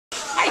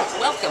Hi,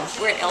 welcome.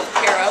 We're at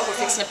Vaquero. We're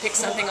fixing to pick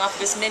something off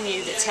this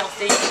menu that's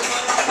healthy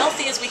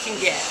as we can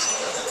get.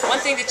 One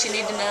thing that you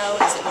need to know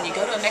is that when you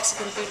go to a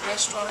Mexican food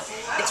restaurant,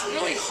 it's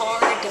really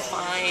hard to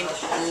find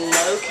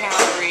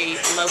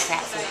low-calorie, low-fat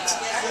foods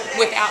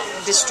without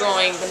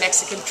destroying the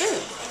Mexican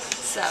food.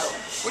 So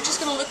we're just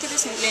going to look through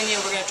this menu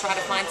and we're going to try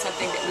to find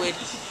something that would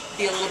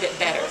be a little bit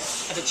better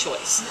of a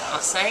choice.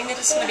 I'm not saying that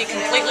it's going to be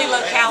completely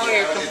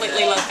low-calorie or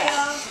completely low-fat.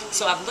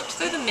 So I've looked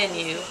through the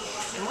menu,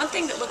 and one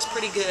thing that looks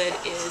pretty good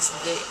is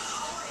the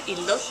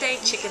elote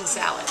chicken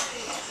salad.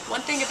 One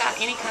thing about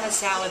any kind of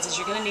salads is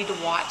you're going to need to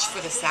watch for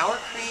the sour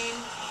cream,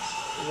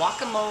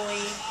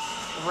 guacamole,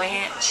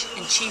 ranch,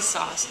 and cheese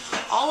sauce.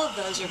 All of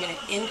those are going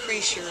to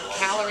increase your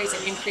calories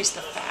and increase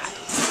the fat.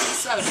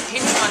 So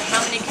depending on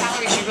how many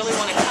calories you really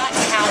want to cut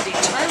and how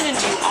determined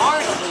you are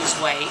to lose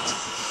weight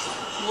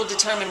will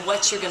determine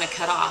what you're going to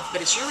cut off.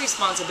 But it's your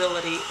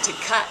responsibility to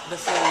cut the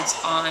foods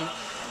on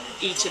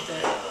each of the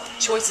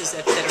choices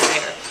that are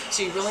there.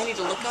 So you really need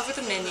to look over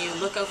the menu,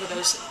 look over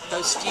those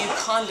few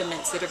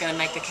condiments that are going to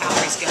make the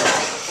calories go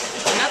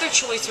up. Another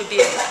choice would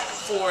be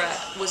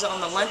was on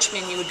the lunch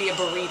menu would be a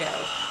burrito.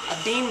 A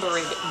bean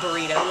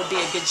burrito would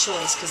be a good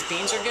choice because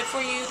beans are good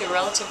for you. They're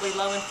relatively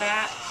low in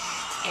fat,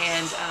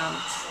 and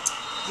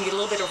you get a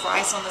little bit of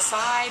rice on the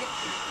side.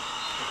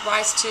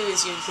 Rice too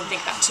is you can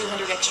think about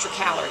 200 extra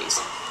calories.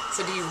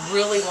 So do you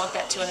really want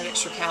that 200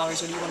 extra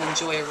calories, or do you want to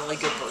enjoy a really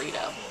good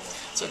burrito?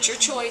 So it's your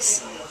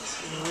choice.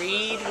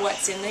 Read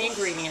what's in the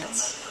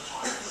ingredients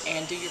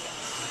and do your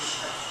best.